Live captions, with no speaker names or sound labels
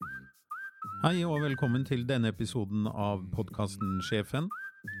Hei og velkommen til denne episoden av podcasten Sjefen.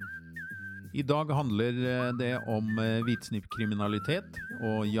 I dag handler det om hvitsnippkriminalitet,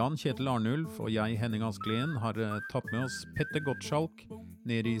 og Jan Ketil Arnulf og jeg, Henning Asklien, har tatt med oss Petter Gottschalk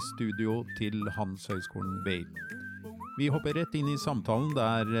ned i studio til Handelshøyskolen BI. Vi hopper rett inn i samtalen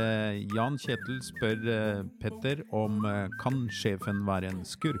der Jan Ketil spør Petter om kan sjefen være en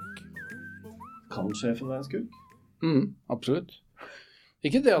skurk? Kan sjefen være en skurk? Absolutt.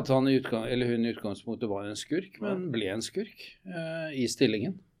 Ikke det at han eller hun i utgangspunktet var en skurk, men ble en skurk i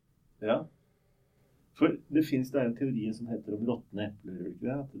stillingen. Ja, for det finnes en teori som heter om råttne epler, ikke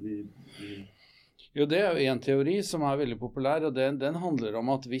det? At Jo, det jo en teori som veldig populær, og den handler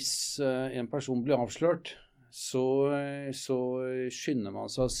om at hvis en person blir avslørt, så skynder man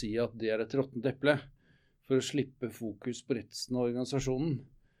seg å si at det et råttent eple, for å slippe fokus på resten av organisasjonen.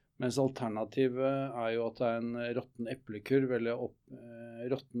 Mens alternativet jo at det en råtten eplekurv eller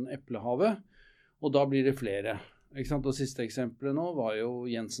råtten eplehave, og da blir det flere. Ikke sant? Og siste eksempelet nå var jo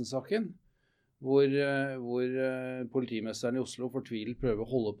Jensen-saken, hvor politimesteren i Oslo fortvilet prøver å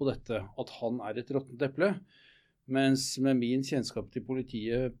holde på dette, at han et råttent eple, mens med min kjennskap til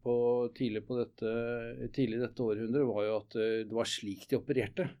politiet tidlig dette århundret var jo at det var slik de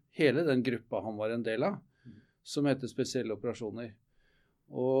opererte. Hele den gruppa han var en del av, som heter spesielle operasjoner.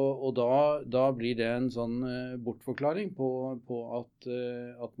 Og da blir det en sånn bortforklaring på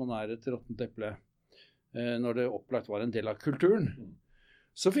at man et råttent eple, når det opplagt var en del av kulturen.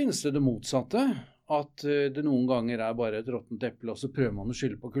 Så finnes det motsatte, at det noen ganger bare et råttent eple, og så prøver man å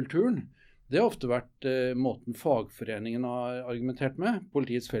skylde på kulturen. Det har ofte vært måten fagforeningen har argumentert med,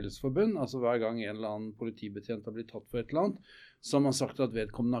 Politiets Fellesforbund, altså hver gang en eller annen politibetjent har blitt tatt for et eller annet, så har man sagt at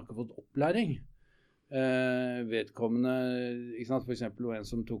vedkommende har ikke fått opplæring. Vedkommende, ikke sant, for eksempel en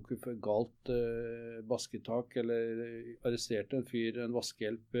som tok galt basketak eller arresterte en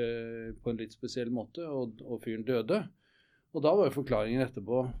vaskehjelp på en litt spesiell måte, og fyren døde. Og da var jo forklaringen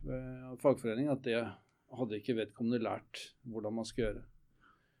etterpå fagforeningen at det hadde ikke vedkommende lært hvordan man skal gjøre.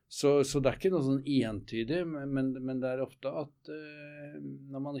 Så det ikke noe sånn entydig, men det ofte at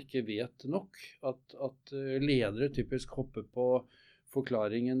når man ikke vet nok, at ledere typisk hopper på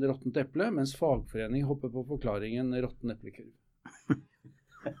forklaringen råttent eple, mens fagforening hopper på forklaringen råtten eplekurv.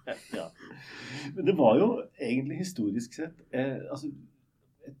 Ja, men det var jo egentlig historisk sett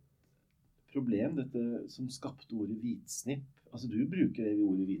et problem, dette som skapte ordet hvitsnipp. Altså du bruker det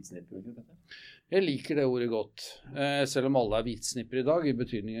ordet hvitsnipp, ikke dette? Jeg liker det ordet godt, selv om alle hvitsnipper i dag, i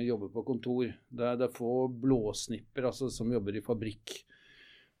betydning å jobbe på kontor. Det få blåsnipper, altså, som jobber i fabrikk.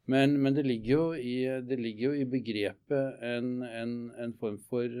 Men det ligger jo i begrepet en form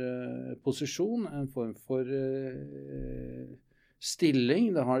for posisjon, en form for stilling.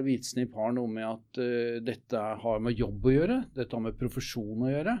 Hvitsnipp har noe med at dette har med jobb å gjøre, dette har med profesjon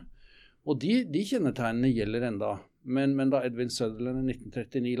å gjøre. Og de kjennetegnene gjelder enda. Men da Edwin Sutherland i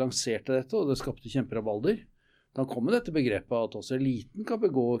 1939 lanserte dette, og det skapte kjemperabalder, da kom dette begrepet at også eliten kan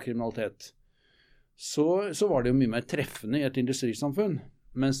begå kriminalitet. Så var det jo mye mer treffende i et industrisamfunn.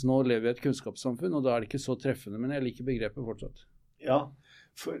 Mens nå lever vi i et kunnskapssamfunn, og da det ikke så treffende, men jeg liker begrepet fortsatt. Ja,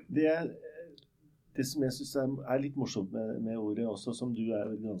 for det som jeg synes litt morsomt med ordet også, som du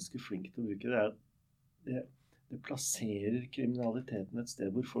ganske flink til å bruke, det at det plasserer kriminaliteten et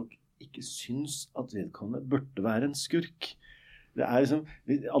sted hvor folk ikke syns at vedkommende burde være en skurk. Det liksom,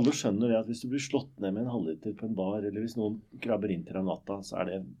 alle skjønner det at hvis du blir slått ned med en halvliter på en bar, eller hvis noen krabber inn til deg natta, så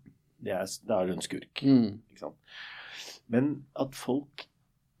da er du en skurk. Ikke sant? Men at folk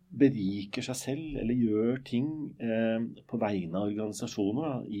beriker seg selv eller gjør ting på vegne av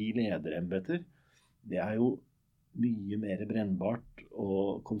organisasjoner i lederembeter, det jo mye mer brennbart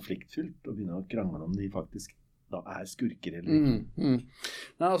og konfliktfylt å begynne å krangle om de faktisk da skurker eller ikke.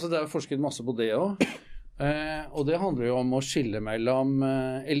 Nei, altså det forsket masse på det også. Og det handler jo om å skille mellom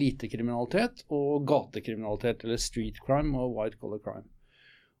elitekriminalitet og gatekriminalitet, eller street crime og white collar crime.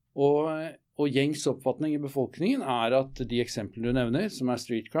 Og gjengs oppfatning i befolkningen at de eksemplene du nevner, som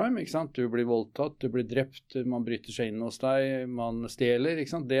street crime, ikke sant? Du blir voldtatt, du blir drept, man bryter seg inn hos deg, man stjeler,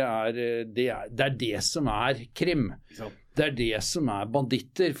 ikke sant? Det det som krim. Det det som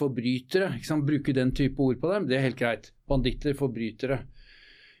banditter, forbrytere, ikke sant? Bruke den type ord på dem, det helt greit. Banditter, forbrytere.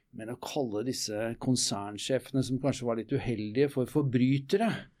 Men å kalle disse konsernsjefene som kanskje var litt uheldige for forbrytere,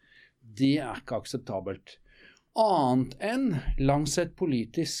 det ikke akseptabelt. Annet enn langs et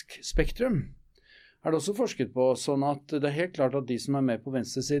politisk spektrum det også forsket på, sånn at det helt klart at de som med på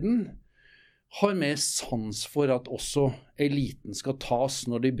venstresiden har mer sans for at også eliten skal tas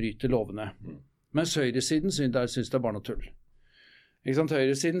når de bryter lovene. Mens høyresiden synes det bare noe tull. Ikke sant?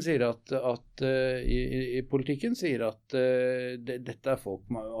 Høyresiden sier at i politikken sier at dette folk,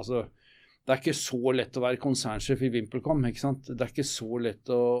 altså Det ikke så lett å være konsernsjef i VimpelCom, ikke sant? Det ikke så lett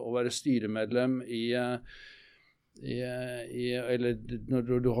å være styremedlem eller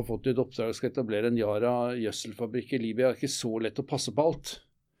når du har fått et oppdrag og skal etablere en Yara gjødselfabrikk i Libya, det ikke så lett å passe på alt.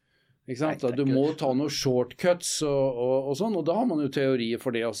 Ikke sant? Du må ta noen shortcuts og sånn, og da har man jo teorier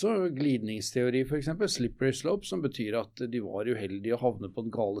for det også, glidningsteori for eksempel, slippery slope, som betyr at de var uheldige å havne på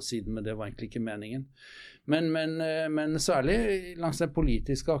den gale siden, men det var egentlig ikke meningen. Men særlig langs den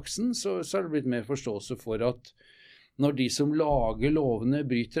politiske aksen så det blitt mer forståelse for at når de som lager lovene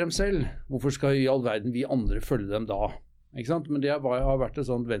bryter dem selv, hvorfor skal i all verden vi andre følge dem da? Ikke sant? Men det har vært et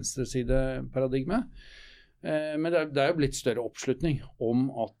sånt venstreside-paradigme. Men det jo blitt større oppslutning om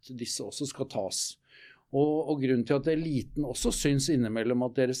at disse også skal tas. Og grunnen til at eliten også syns innimellom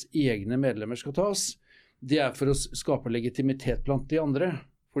at deres egne medlemmer skal tas, det for å skape legitimitet blant de andre.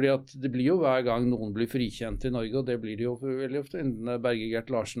 Fordi at det blir jo hver gang noen blir frikjent i Norge, og det blir det jo veldig ofte, enten det Berge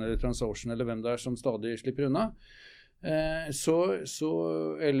Gert Larsen eller Transocean eller hvem det som stadig slipper unna,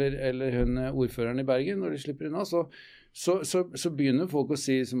 eller hun ordføreren i Bergen, når de slipper unna, så begynner folk å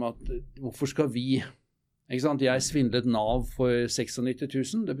si som at hvorfor skal vi? Ikke sant? Jeg svindlet Nav for 96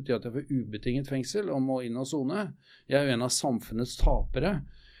 000, det betyr at jeg får ubetinget fengsel og må inn og sone. Jeg jo en av samfunnets tapere.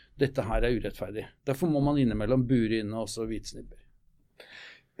 Dette her urettferdig. Derfor må man innimellom bure inn også hvitsnipper.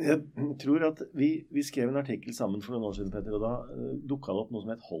 Jeg tror at vi skrev en artikkel sammen for noen år siden, Petter, og da dukket det opp noe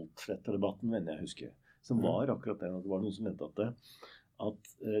som het Holtfletter-debatten, mener jeg husker, som var akkurat det, at det var noen som mente at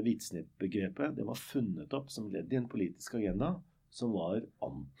hvitsnippbegrepet, det var funnet opp som ledd i en politisk agenda som var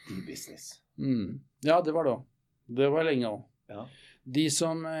anti-business. Ja, det var det. Det var lenge også. Ja. De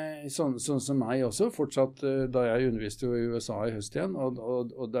som, sånn som meg også, fortsatt, da jeg underviste jo i USA i høst igjen, og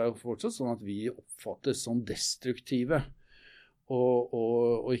det jo fortsatt sånn at vi oppfattes som destruktive,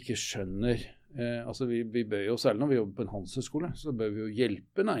 og ikke skjønner, altså vi bør jo, særlig når vi jobber på en handelshøyskole, så bør vi jo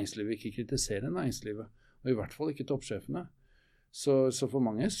hjelpe næringslivet, ikke kritisere næringslivet, og i hvert fall ikke toppsjefene. Så for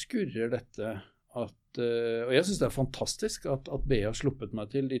mange skurrer dette og jeg synes det fantastisk at BI har sluppet meg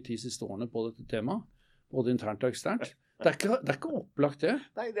til de 10 siste årene på dette temaet, både internt og eksternt. Det ikke opplagt det.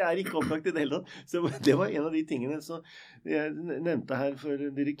 Nei, det ikke opplagt i det hele tatt. Så det var en av de tingene som jeg nevnte her for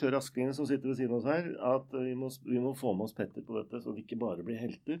direktør Asklien som sitter ved siden av oss her, at vi må få med oss Petter på dette, så det ikke bare blir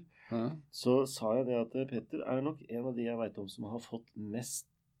helter. Ja. Så sa jeg det at Petter nok en av de jeg vet om som har fått mest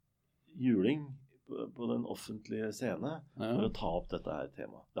juling på den offentlige scene for å ta opp dette her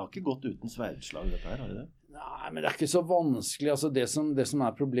temaet. Det har ikke gått uten sverdslag dette her, har det? Nei, men det ikke så vanskelig. Altså det som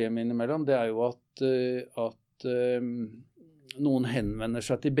problemet innimellom, det jo at noen henvender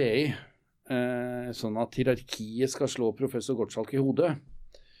seg til BI, sånn at hierarkiet skal slå professor Gottschalk i hodet.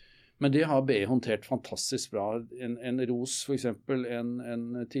 Men det har BI håndtert fantastisk bra. En ros, for eksempel,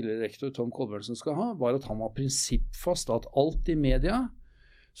 en tidligere rektor, Tom Kolbjørnsen, skal ha, var at han var prinsippfast at alt i media,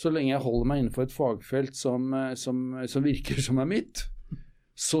 så lenge jeg holder meg innenfor et fagfelt som virker som mitt,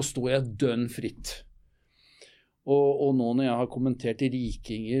 så står jeg dønn fritt. Og nå når jeg har kommentert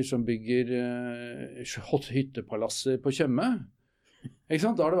rikinger som bygger hyttepalasser på Tjøme, ikke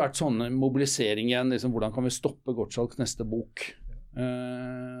sant? Da har det vært sånne mobilisering igjen, liksom, hvordan kan vi stoppe Gottschalks neste bok?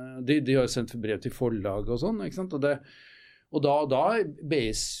 De har sendt brev til forlag og sånn, ikke sant? Og da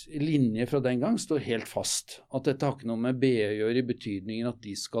BIs linje fra den gang står helt fast. At dette har ikke noe med BI å gjøre i betydningen at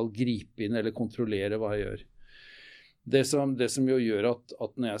de skal gripe inn eller kontrollere hva jeg gjør. Det som jo gjør at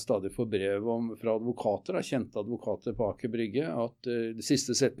når jeg stadig får brev fra advokater, kjente advokater på Aker Brygge, at det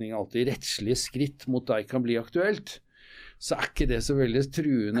siste setningen alltid rettslige skritt mot deg kan bli aktuelt, så ikke det så veldig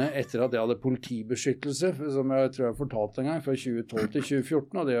truende etter at jeg hadde politibeskyttelse, som jeg tror jeg fortalte en gang, fra 2012 til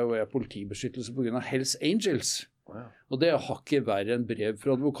 2014, og det var jeg politibeskyttelse på grunn av Hells Angels. Og det hakket verre enn brev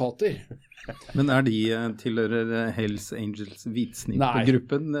fra advokater. Men de tilhører Hells Angels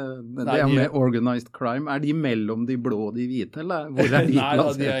hvitsnippegruppen? Det jo med organized crime. De mellom de blå og de hvite, eller hvor de plassert?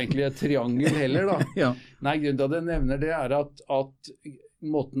 Nei, de egentlig et triangel heller da. Ja. Nei, grunnen til at jeg nevner det at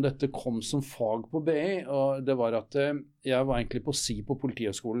måten dette kom som fag på BI, og det var at jeg var egentlig på si på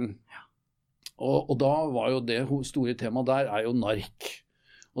Politihøyskolen. Og da var jo det store temaet der jo nark.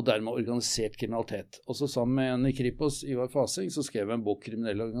 Og dermed organisert kriminalitet. Og så sammen med en i Kripos, Ivar Fasing, så skrev jeg en bok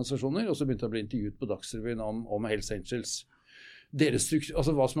kriminelle organisasjoner, og så begynte jeg å bli intervjuet på Dagsrevyen om Hells Angels.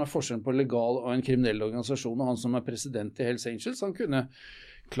 Altså hva som forskjellen på legal og en kriminell organisasjon, og han som president i Hells Angels, han kunne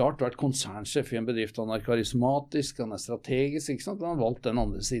klart vært konsernsjef i en bedrift, han karismatisk, han strategisk, ikke sant? Han har valgt den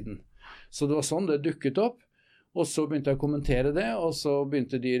andre siden. Så det var sånn det dukket opp. Og så begynte jeg å kommentere det, og så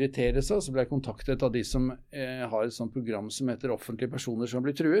begynte de å irritere seg, og så ble jeg kontaktet av de som har et sånt program som heter offentlige personer som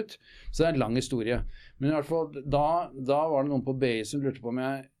blir truet. Så det en lang historie. Men i hvert fall, da var det noen på BI som lurte på om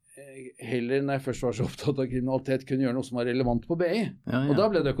jeg heller, når jeg først var så opptatt av kriminalitet, kunne gjøre noe som var relevant på BI. Og da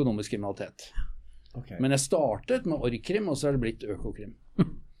ble det økonomisk kriminalitet. Okay. Men jeg startet med orkrim, og så er det blitt økokrim.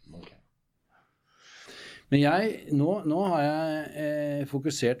 Okay. Men nå har jeg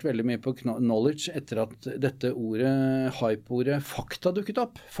fokusert veldig mye på knowledge etter at dette hype-ordet fakta dukket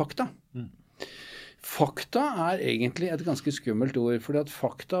opp. Fakta. Fakta er egentlig et ganske skummelt ord, fordi at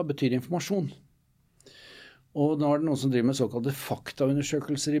fakta betyr informasjon. Og nå er det noen som driver med såkalte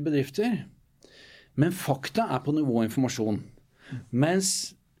faktaundersøkelser i bedrifter. Men fakta er på nivå informasjon.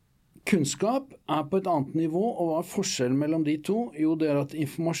 Mens kunnskap er på et annet nivå, og hva er forskjellen mellom de to? Jo, det er at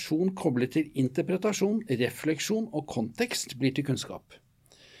informasjon koblet til interpretasjon, refleksjon og kontekst blir til kunnskap.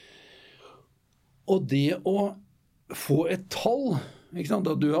 Og det å få et tall, ikke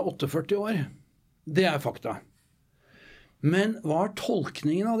sant, da du er 48 år, det er fakta. Men hva er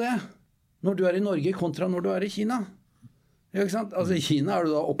tolkningen av det? Når du er i Norge kontra når du er i Kina. Ikke sant? Altså i Kina er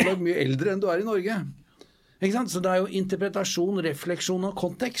du da opplagt mye eldre enn du er i Norge. Ikke sant? Så det er jo interpretasjon, refleksjon og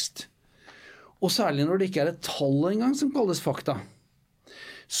kontekst. Og særlig når det ikke er et tall engang som kalles fakta.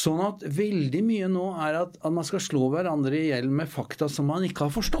 Sånn at veldig mye nå er at man skal slå hverandre i hjel med fakta som man ikke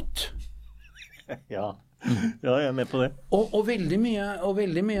har forstått. Ja, jeg er med på det. Og veldig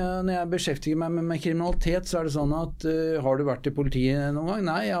mye når jeg beskjeftiger meg med kriminalitet, så er det sånn at har du vært i politiet noen gang?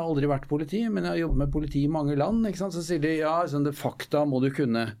 Nei, jeg har aldri vært politi, men jeg har jobbet med politi i mange land, ikke sant? Så sier de, ja, sånn, det fakta må du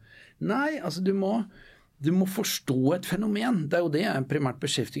kunne. Nei, altså du må forstå et fenomen. Det er jo det jeg primært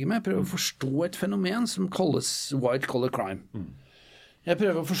beskjeftiger med. Jeg prøver å forstå et fenomen som kalles white collar crime. Jeg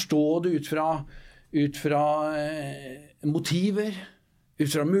prøver å forstå det ut fra motiver, ut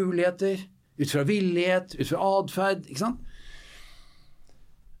fra muligheter, ut fra villighet, ut fra adferd, ikke sant?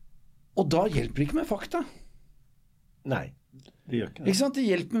 Og da hjelper det ikke med fakta. Nei, det gjør ikke det. Ikke sant? Det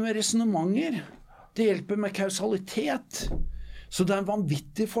hjelper med resonnementer. Det hjelper med kausalitet. Så det er en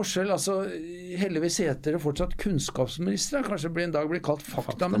vanvittig forskjell. Altså, heldigvis heter det fortsatt kunnskapsminister. Kanskje en dag blir kalt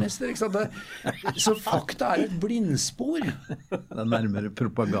faktaminister. Ikke sant? Så fakta er et blindspor. Det er nærmere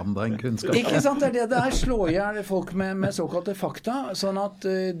propaganda enn kunnskap. Ikke sant? Det er det der slår jeg folk med såkalte fakta. Sånn at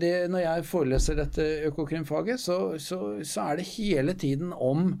når jeg foreleser dette økokrimfaget, så er det hele tiden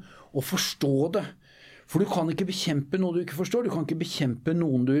om å forstå det. For du kan ikke bekjempe noe du ikke forstår. Du kan ikke bekjempe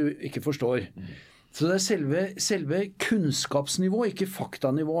noen du ikke forstår. Så det er selve kunnskapsnivå, ikke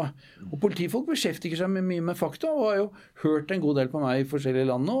faktanivå. Og politifolk beskjeftiger seg mye med fakta, og har jo hørt en god del på meg i forskjellige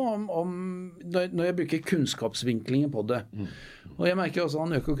land nå, når jeg bruker kunnskapsvinklingen på det. Og jeg merker også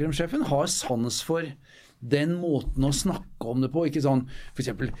at økokrimsjefen har sans for den måten å snakke om det på. Ikke sånn, for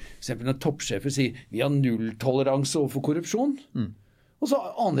eksempel når toppsjefer sier, vi har nulltoleranse overfor korrupsjon. Og så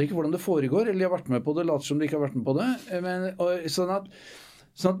aner de ikke hvordan det foregår, eller de har vært med på det, later som de ikke har vært med på det. Sånn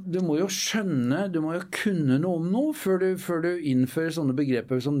at du må jo skjønne, du må jo kunne noe om noe før du innfører sånne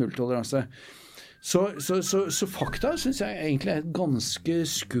begreper som nulltoleranse. Så fakta synes jeg egentlig er et ganske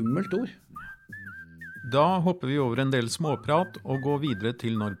skummelt ord. Da hopper vi over en del småprat og går videre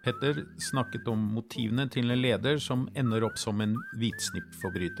til når Petter snakket om motivene til en leder som ender opp som en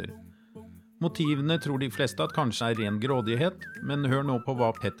hvitsnippforbryter. Motivene tror de fleste at kanskje er ren grådighet, men hør nå på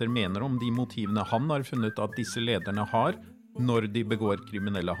hva Petter mener om de motivene han har funnet at disse lederne har når de begår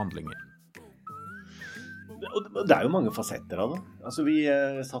kriminelle handlinger. Det er jo mange fasetter av det. Altså vi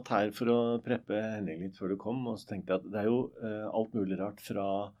satt her for å preppe Henning litt før du kom, og så tenkte jeg at det er jo alt mulig rart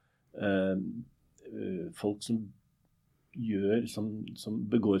fra folk som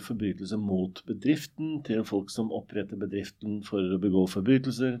begår forbrytelser mot bedriften, til folk som oppretter bedriften for å begå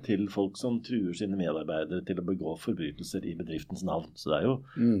forbrytelser, til folk som truer sine medarbeidere til å begå forbrytelser i bedriftens navn. Så det er jo,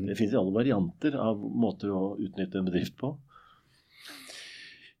 det finnes jo alle varianter av måter å utnytte en bedrift på.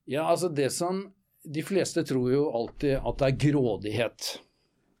 Ja, altså de fleste tror jo alltid at det er grådighet.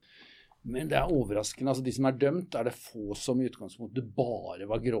 Men det er overraskende. Altså de som er dømt, er det få som i utgangspunktet bare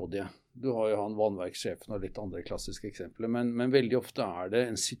var grådige. Du har jo han vannverkssjefen og litt andre klassiske eksempler. Men veldig ofte er det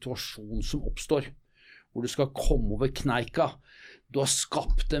en situasjon som oppstår, hvor du skal komme over kneika. Du har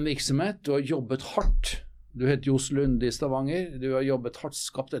skapt en virksomhet, du har jobbet hardt. Du heter Johs Lunde i Stavanger, du har jobbet hardt,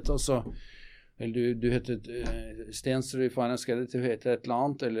 skapt dette, og så eller du heter Stensrud i Finance Credit, du heter et eller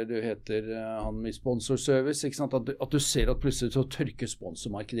annet, eller du heter han i sponsorservice, ikke sant? At du ser at plutselig så tørker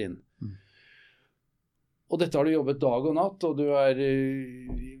sponsormarkedet inn. Og dette har du jobbet dag og natt, og du er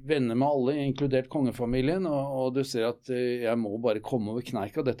venner med alle, inkludert kongefamilien, og du ser at jeg må bare komme over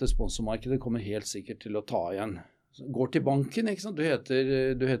kneika, dette sponsormarkedet kommer helt sikkert til å ta igjen. Så går til banken, ikke sant?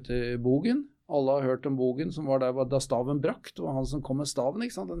 Du heter Bogen. Alle har hørt om Bogen som var der da staven brakk. Det var han som kom med staven,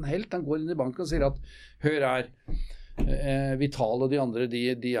 ikke sant? En helt, han går inn i banken og sier at hør her, Vital og de andre,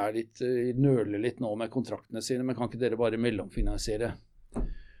 de er litt, nøler litt nå med kontraktene sine, men kan ikke dere bare mellomfinansiere?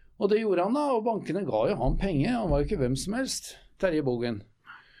 Og det gjorde han da, og bankene ga jo han penger, han var jo ikke hvem som helst, Terje Bogen.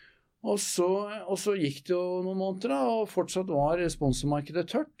 Og så gikk det jo noen måneder da, og fortsatt var sponsormarkedet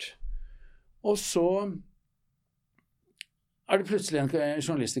tørt. Og så det plutselig en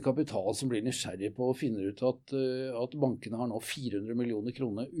journalist i Kapital som blir nysgjerrig på og finner ut at bankene har nå 400 millioner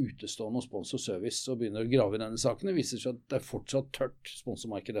kroner utestående hos sponsorservice og begynner å grave i denne saken. Det viser seg at det fortsatt tørt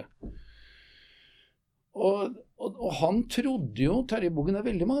sponsormarkedet. Og han trodde jo, Terje Bogen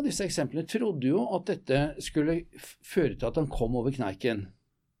veldig mange av disse eksemplene, trodde jo at dette skulle føre til at han kom over kneiken.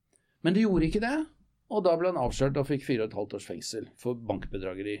 Men det gjorde ikke det, og da ble han avslørt og fikk 4,5 års fengsel for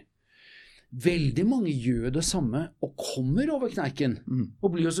bankbedrageri. Veldig mange gjør det samme og kommer over kneiken,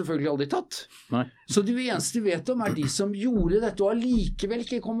 og blir jo selvfølgelig aldri tatt. Nei. Så det eneste vi vet om de som gjorde dette og allikevel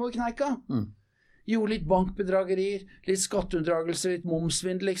ikke kom over kneika. Gjorde litt bankbedragerier, litt skatteunndragelser, litt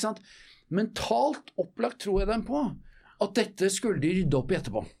momsvindel, ikke sant? Mentalt opplagt tror jeg dem på at dette skulle de rydde opp i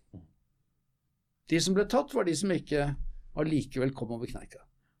etterpå. De som ble tatt var de som ikke allikevel kom over kneika.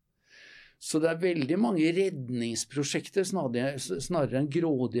 Så det veldig mange redningsprosjekter snarere enn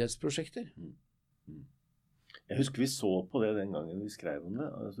grådighetsprosjekter. Jeg husker vi så på det den gangen vi skrev om det,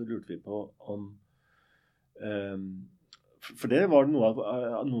 og så lurte vi på om for det var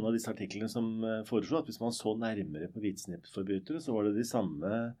noen av disse artiklene som foreslo at hvis man så nærmere på hvitsnippforbrytere, så var det de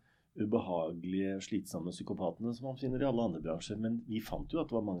samme ubehagelige, slitsomme psykopatene som man finner i alle andre bransjer, men vi fant jo at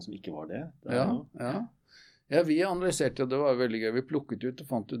det var mange som ikke var det. Ja, vi analyserte, og det var veldig gøy. Vi plukket ut og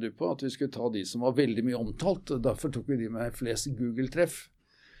fant det på at vi skulle ta de som var veldig mye omtalt, og derfor tok vi de med flest Google-treff.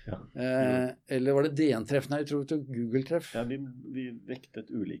 Ja. Eller var det DN-treff? Nei, jeg tror vi tok Google-treff. Ja, vi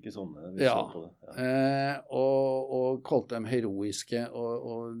vektet ulike sånne. Vi så på det. Ja. Og kalte dem heroiske,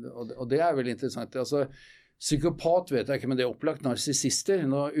 og det veldig interessant. Altså, psykopat vet jeg ikke, men det opplagt narsissister.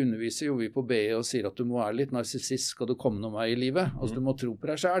 Nå underviser jo vi på BI og sier at du må være litt narsissist, skal du komme noen vei i livet. Altså du må tro på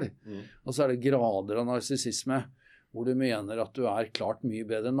deg selv. Og så det grader av narsissisme, hvor du mener at du klart mye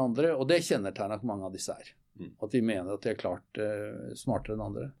bedre enn andre, og det kjennetegner nok mange av disse her. At de mener at de klart smartere enn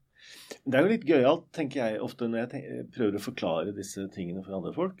andre. Det jo litt gøyalt, tenker jeg ofte, når jeg prøver å forklare disse tingene for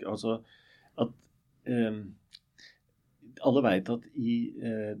andre folk. Altså at alle vet at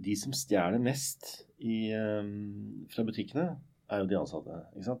de som stjeler mest fra butikkene jo de ansatte,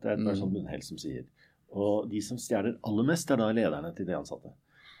 ikke sant? Det bare sånn Munnhell som sier. Og de som stjeler aller mest da lederne til de ansatte.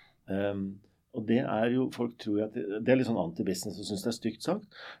 Og det jo, folk tror at det litt sånn anti-business og synes det stygt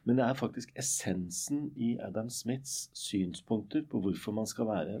sagt, men det faktisk essensen i Adam Smiths synspunkter på hvorfor man skal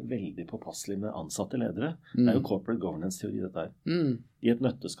være veldig påpasselig med ansatte ledere. Det jo corporate governance-teori dette her. I et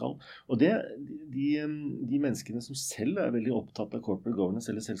nøtteskall. Og de menneskene som selv veldig opptatt av corporate governance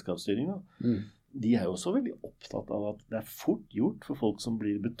eller selskapsstyring, de jo også veldig opptatt av at det fort gjort for folk som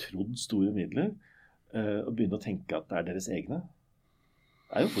blir betrodd store midler, å begynne å tenke at det deres egne.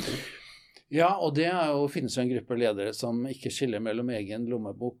 Det jo fort gjort. Ja, og det jo finnes en gruppe ledere som ikke skiller mellom egen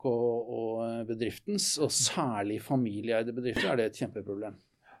lommebok og bedriftens, og særlig familieeide bedrifter det et kjempeproblem.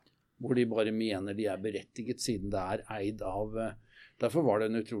 Hvor de bare mener de berettiget siden det eid av. Derfor var det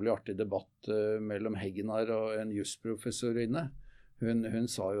en utrolig artig debatt mellom Heggenar og en jusprofessor inne.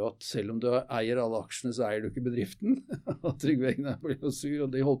 Hun sa jo at selv om du eier alle aksjene, så eier du ikke bedriften. Og Trygve Heggenar ble jo sur,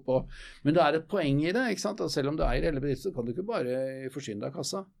 og de holdt på. Men det et poeng i det, ikke sant? At selv om du eier hele bedriften, så kan du ikke bare forsyne deg av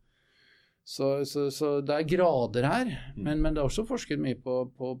kassa. Så det grader her, men det også forsket mye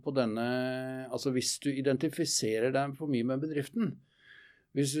på denne, altså hvis du identifiserer deg for mye med bedriften,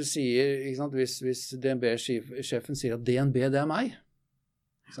 hvis du sier, ikke sant, hvis DNB-sjefen sier at DNB det meg,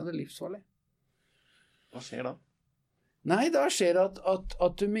 ikke sant, det livsfarlig. Hva skjer da? Nei, da skjer det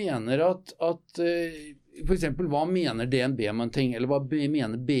at du mener at for eksempel, hva mener DNB om en ting, eller hva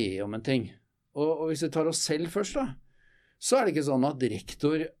mener BI om en ting? Og hvis vi tar oss selv først da, så det ikke sånn at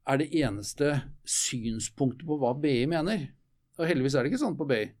rektor det eneste synspunktet på hva BI mener. Og heldigvis det ikke sånn på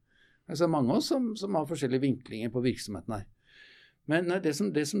BI. Det mange av oss som har forskjellige vinklinger på virksomheten her. Men det som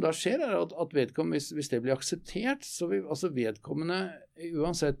da skjer at vedkommende, hvis det blir akseptert, så vil altså vedkommende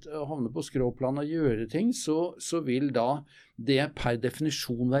uansett havne på skråplan og gjøre ting, så vil da det per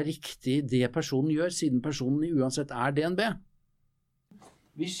definisjon være riktig det personen gjør, siden personen uansett DNB.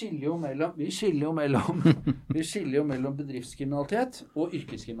 Vi skiller jo mellom bedriftskriminalitet og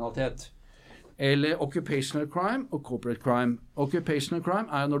yrkeskriminalitet. Eller occupational crime og corporate crime. Occupational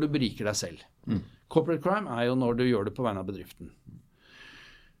crime jo når du beriker deg selv. Corporate crime jo når du gjør det på vegne av bedriften.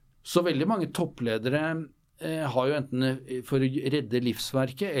 Så veldig mange toppledere har jo enten for å redde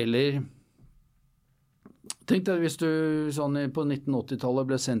livsverket, eller tenk deg hvis du sånn på 1980-tallet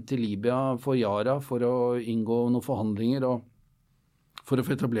ble sendt til Libya for Yara for å inngå noen forhandlinger og for å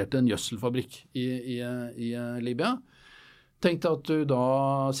få etablert en gjødselfabrikk i Libya. Tenk deg at du da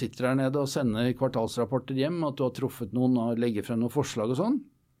sitter her nede og sender kvartalsrapporter hjem, at du har truffet noen og legger frem noen forslag og sånn.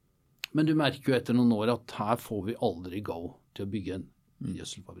 Men du merker jo etter noen år at her får vi aldri gå til å bygge en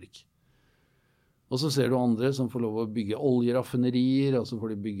gjødselfabrikk. Og så ser du andre som får lov å bygge oljeraffinerier, og så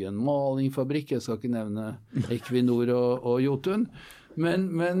får de bygge en malingfabrikk. Jeg skal ikke nevne Equinor og Jotun. Og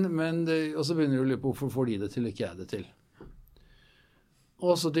så begynner du å lure på hvorfor får de det til, ikke jeg det til.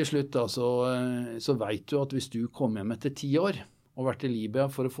 Og så til slutt da, så vet du at hvis du kommer hjem etter 10 år og vært i Libya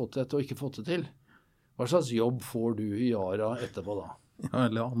for å få til dette og ikke fått det til, hva slags jobb får du i Yara etterpå da? Ja,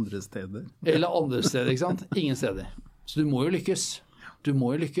 eller andre steder. Eller andre steder, ikke sant? Ingen steder. Så du må jo lykkes. Du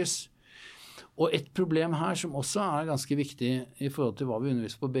må jo lykkes. Og et problem her som også er ganske viktig i forhold til hva vi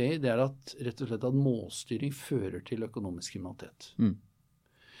underviser på BI, det er at rett og slett at målstyring fører til økonomisk kriminalitet.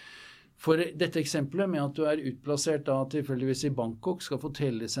 For dette eksempelet med at du er utplassert da tilfeldigvis i Bangkok, skal få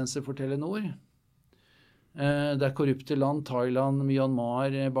telelisenser for Telenor. Det er korrupte land, Thailand,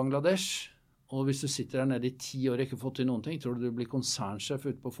 Myanmar, Bangladesh. Og hvis du sitter der nede i 10 år og ikke fått til noen ting, tror du blir konsernsjef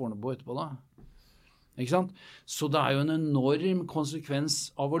ute på Fornebu etterpå da? Ikke sant? Så det er jo en enorm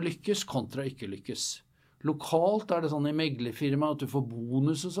konsekvens av å lykkes kontra ikke lykkes. Lokalt er det sånn i meglerfirma at du får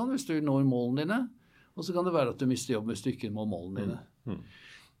bonus og sånn hvis du når målene dine. Og så kan det være at du mister jobb hvis du ikke når målene dine.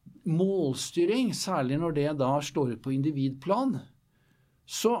 Målstyring, særlig når det da står ut på individplan,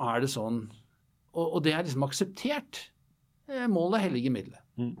 så er det sånn, og det er liksom akseptert. Målet helliger middelet.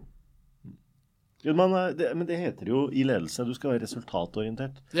 Ja, men det heter jo i ledelse, du skal være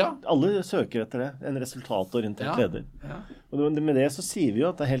resultatorientert. Ja. Alle søker etter det, en resultatorientert leder. Ja. Og med det så sier vi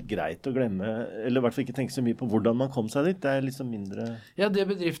jo at det er helt greit å glemme, eller i hvert fall ikke tenke så mye på hvordan man kom seg dit. Det er liksom mindre... Ja, det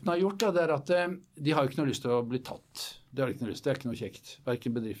bedriften har gjort, det er at de har jo ikke noe lyst til å bli tatt. Det har de ikke noe lyst til, det er ikke noe kjekt,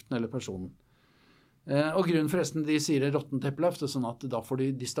 hverken bedriften eller personen. Og grunnen forresten, de sier det råttent epløft, sånn at da får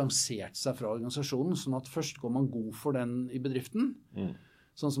de distansert seg fra organisasjonen, sånn at først går man god for den i bedriften.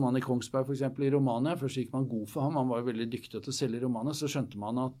 Sånn som han i Kongsberg for eksempel i Romania, først gikk man god for ham, han var jo veldig dyktig til å selge i Romania, så skjønte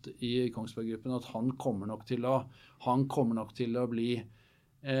man at i Kongsberg-gruppen at han kommer nok til å bli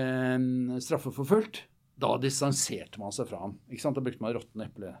straffeforfulgt. Da distanserte man seg fra ham. Ikke sant? Da brukte man råtten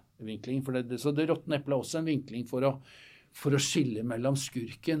eple-vinkling. Så det råtten eple er også en vinkling for å skille mellom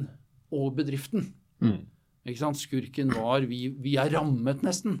skurken og bedriften. Ikke sant? Skurken var, vi er rammet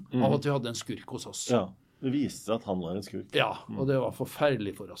nesten av at vi hadde en skurk hos oss. Ja. Det viste seg at han var en skurk. Ja, og det var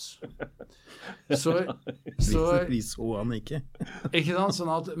forferdelig for oss. Vi så han ikke. Ikke sant? Sånn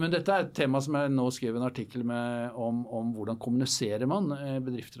at, men dette er et tema som jeg nå skrev en artikkel om hvordan kommuniserer man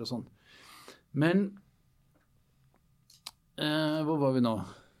bedrifter og sånn. Men, hvor var vi nå?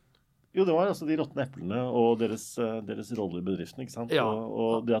 Jo, det var altså de råtne eplene og deres rolle i bedriften, ikke sant? Ja.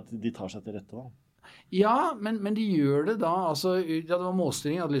 Og det at de tar seg til rette da. Ja, men de gjør det da, altså, det var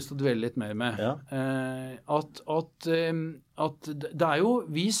målstyring jeg hadde lyst til å dvelle litt mer med. Ja. At det er jo,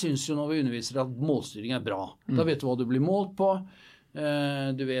 vi synes jo når vi underviser at målstyring er bra. Da vet du hva du blir målt på,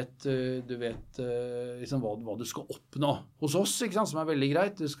 du vet liksom hva du skal oppnå hos oss, ikke sant, som er veldig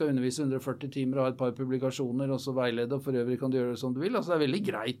greit. Du skal undervise 140 timer og ha et par publikasjoner, og så veilede, og for øvrig kan du gjøre det som du vil. Altså det er veldig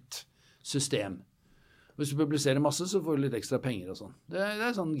greit system. Hvis du publiserer masse, så får du litt ekstra penger og sånn. Det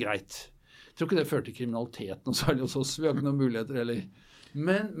er sånn greit. Jeg tror ikke det fører til kriminalitet noe særlig hos oss. Vi har ikke noen muligheter heller.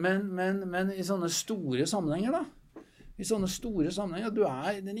 Men i sånne store sammenhenger da, du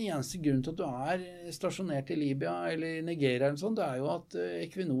er den eneste grunnen til at du er stasjonert i Libya eller i Nigeria eller sånn, det er jo at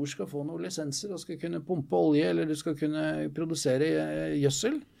Equinor skal få noen lisenser og skal kunne pumpe olje, eller du skal kunne produsere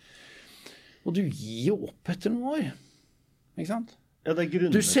gjødsel. Og du gir jo opp etter noen år. Ikke sant? Ja, det er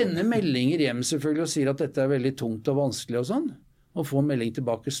du sender meldinger hjem selvfølgelig og sier at dette er veldig tungt og vanskelig og sånn, og få melding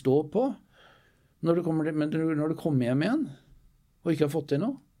tilbake stå på. Når du kommer hjem igjen og ikke har fått til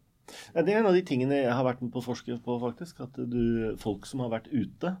noe? Ja, det er en av de tingene jeg har vært med på å forske på faktisk, at folk som har vært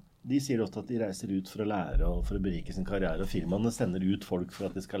ute, de sier ofte at de reiser ut for å lære og for å berike sin karriere, og firmaene sender ut folk for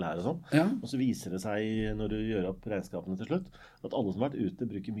at de skal lære og sånn. Ja. Og så viser det seg, når du gjør opp regnskapene til slutt, at alle som har vært ute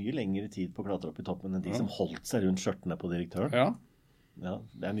bruker mye lengre tid på å klatre opp i toppen enn de som holdt seg rundt skjørtene på direktøren. Ja. Ja,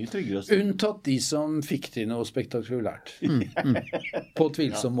 det er mye tryggere. Unntatt de som fikk til noe spektakulært. På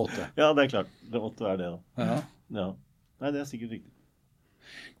tvilsom måte. Ja, det er klart. Det måtte være det da. Ja. Nei, det er sikkert riktig.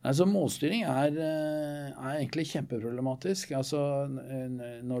 Altså, målstyring er egentlig kjempeproblematisk. Altså,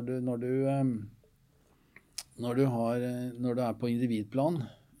 når du er på individplan,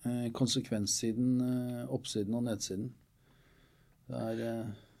 konsekvenssiden, oppsiden og nedsiden. Det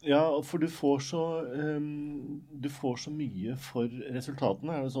er... Ja, for du får så mye for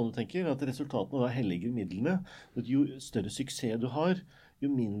resultatene, er det sånn du tenker? At resultatene da helliger midlene. Jo større suksess du har, jo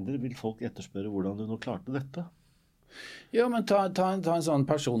mindre vil folk etterspørre hvordan du nå klarte dette. Ja, men ta en sånn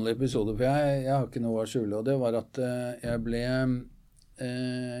personlig episode, for jeg har ikke noe å skjule, og det var at jeg ble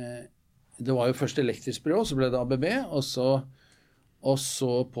det var jo først elektrisk byrå, så ble det ABB, og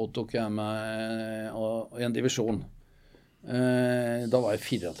så påtok jeg meg en divisjon. Da var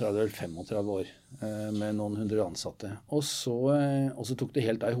jeg 34 eller 35 år med noen 100 ansatte. Og så tok det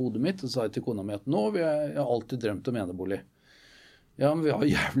helt av i hodet mitt, og sa jeg til kona mi at nå jeg har alltid drømt om enebolig. Ja, men vi har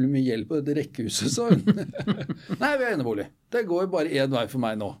jævlig mye gjeld på dette rekkehuset, sa hun. Nei, vi har enebolig. Det går bare en vei for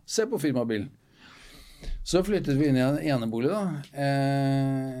meg nå. Se på firmabilen. Så flyttet vi inn i en enebolig da,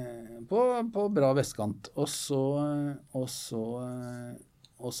 på bra vestkant. Og så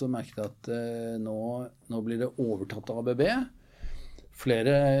merket jeg at nå blir det overtatt av ABB.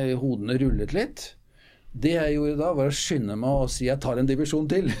 Flere hodene rullet litt. Det jeg gjorde da var å skynde meg og si jeg tar en divisjon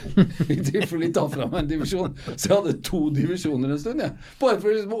til. I tilfelle de tar fra meg en divisjon. Så jeg hadde 2 divisjoner en stund, bare for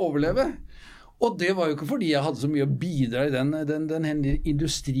å liksom overleve. Og det var jo ikke fordi jeg hadde så mye å bidra i den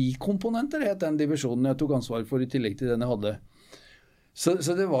industrikomponenter, het den divisjonen jeg tok ansvar for i tillegg til den jeg hadde.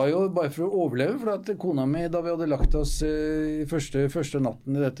 Så det var jo bare for å overleve, for at kona mi, da vi hadde lagt oss første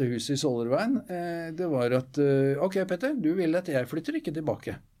natten i dette huset i Solørveien, det var at, ok Petter, du vil at jeg flytter ikke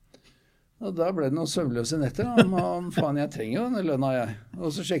tilbake. Og da ble det noen søvnløse netter, faen jeg trenger jo denne lønna jeg.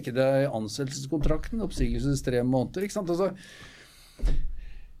 Og så sjekket jeg ansettelseskontrakten, oppsigelses 3 måneder, ikke sant? Altså,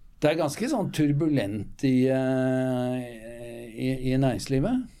 det ganske sånn turbulent i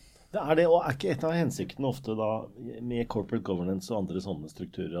næringslivet. Det det, og ikke et av hensiktene ofte da, med corporate governance og andre sånne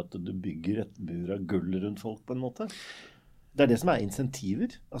strukturer, at du bygger et bur av gull rundt folk på en måte? Det det som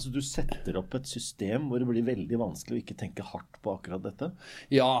insentiver. Altså du setter opp et system hvor det blir veldig vanskelig å ikke tenke hardt på akkurat dette.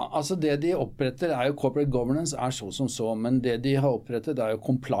 Ja, altså det de oppretter jo corporate governance så som så, men det de har opprettet jo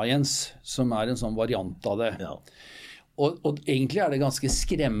compliance, som en sånn variant av det. Ja. Og egentlig det ganske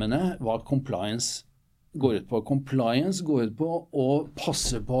skremmende hva compliance går ut på. Compliance går ut på å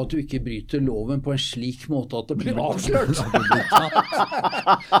passe på at du ikke bryter loven på en slik måte at det blir avslørt.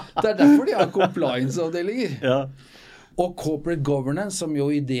 Det derfor de har compliance-avdelinger. Ja. Og corporate governance, som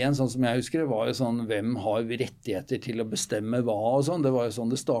jo ideen, sånn som jeg husker, var jo sånn, hvem har rettigheter til å bestemme hva og sånn. Det var jo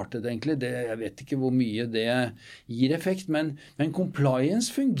sånn det startet egentlig. Jeg vet ikke hvor mye det gir effekt, men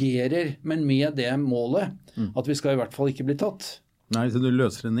compliance fungerer, men med det målet, at vi skal i hvert fall ikke bli tatt. Nei, så du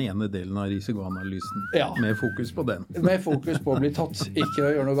løser den ene delen av risikoanalysen med fokus på den. Med fokus på å bli tatt, ikke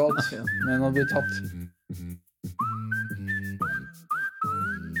å gjøre noe galt, men å bli tatt.